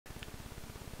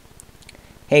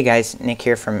Hey guys, Nick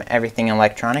here from Everything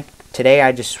Electronic. Today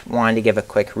I just wanted to give a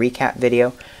quick recap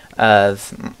video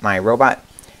of my robot.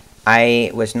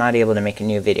 I was not able to make a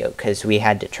new video because we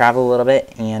had to travel a little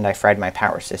bit and I fried my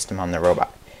power system on the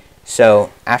robot. So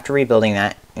after rebuilding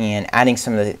that and adding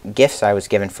some of the gifts I was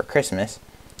given for Christmas,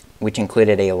 which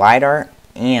included a Lidar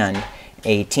and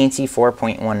a teensy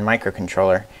 4.1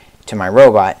 microcontroller to my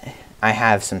robot, I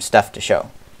have some stuff to show.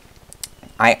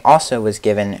 I also was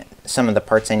given some of the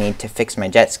parts I need to fix my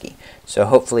jet ski, so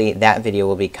hopefully that video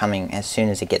will be coming as soon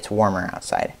as it gets warmer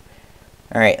outside.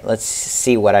 Alright, let's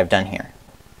see what I've done here.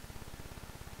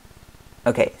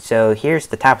 Okay, so here's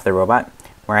the top of the robot,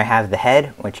 where I have the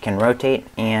head, which can rotate,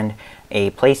 and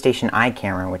a PlayStation Eye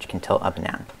camera, which can tilt up and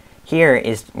down. Here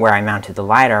is where I mounted the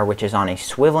Lidar, which is on a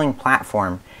swiveling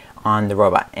platform on the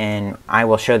robot, and I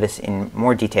will show this in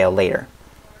more detail later.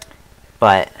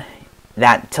 But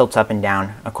that tilts up and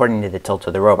down according to the tilt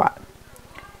of the robot.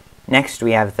 Next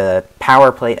we have the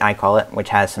power plate, I call it, which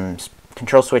has some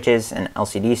control switches and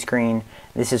LCD screen.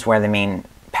 This is where the main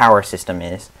power system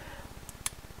is.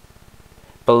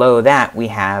 Below that we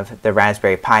have the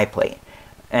Raspberry Pi plate,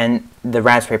 and the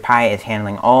Raspberry Pi is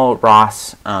handling all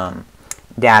ROS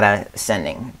data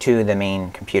sending to the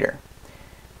main computer.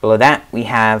 Below that we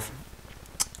have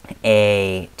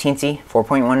a teensy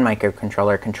 4.1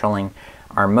 microcontroller controlling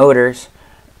our motors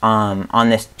on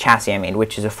this chassis I made,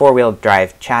 which is a four-wheel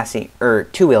drive chassis, or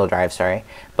two-wheel drive, sorry,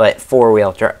 but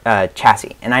four-wheel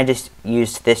chassis. And I just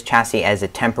used this chassis as a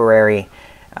temporary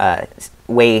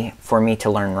way for me to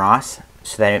learn ROS,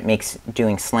 so that it makes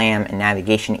doing SLAM and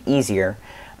navigation easier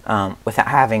without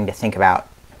having to think about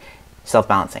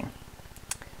self-balancing.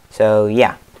 So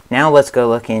yeah, now let's go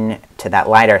look into that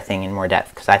Lidar thing in more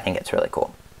depth, because I think it's really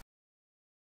cool.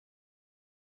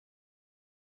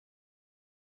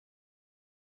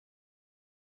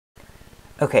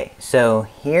 Okay, so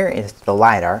here is the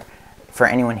Lidar. For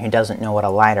anyone who doesn't know what a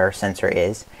Lidar sensor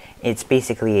is, it's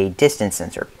basically a distance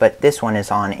sensor, but this one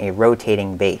is on a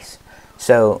rotating base.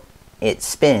 So it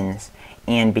spins,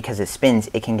 and because it spins,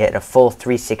 it can get a full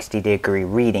 360-degree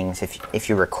readings if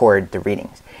you record the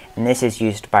readings. And this is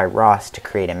used by ROS to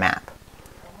create a map.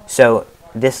 So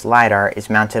this Lidar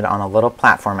is mounted on a little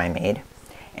platform I made,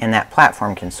 and that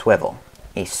platform can swivel.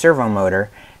 A servo motor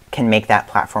can make that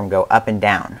platform go up and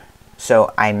down.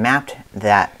 So I mapped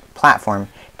that platform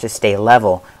to stay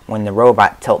level when the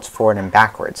robot tilts forward and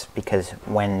backwards, because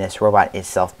when this robot is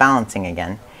self-balancing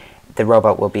again, the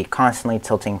robot will be constantly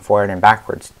tilting forward and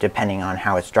backwards depending on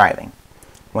how it's driving.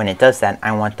 When it does that,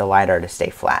 I want the Lidar to stay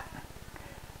flat.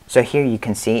 So here you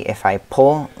can see if I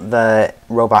pull the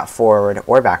robot forward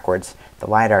or backwards, the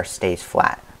Lidar stays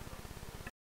flat.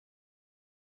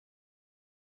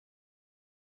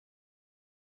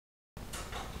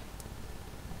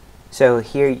 So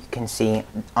here you can see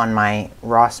on my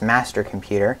ROS master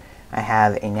computer, I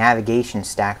have a navigation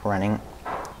stack running,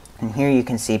 and here you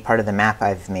can see part of the map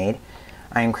I've made.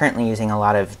 I am currently using a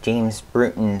lot of James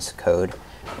Bruton's code,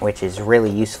 which is really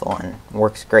useful and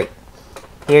works great.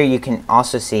 Here you can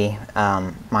also see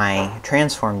my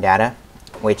transform data,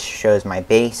 which shows my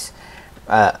base,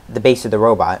 the base of the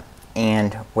robot,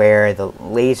 and where the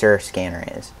laser scanner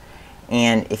is.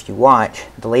 And if you watch,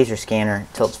 the laser scanner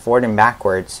tilts forward and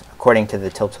backwards according to the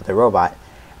tilt of the robot,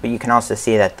 but you can also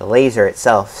see that the laser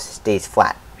itself stays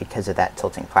flat because of that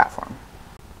tilting platform.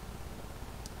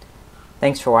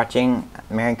 Thanks for watching.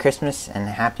 Merry Christmas and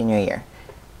Happy New Year.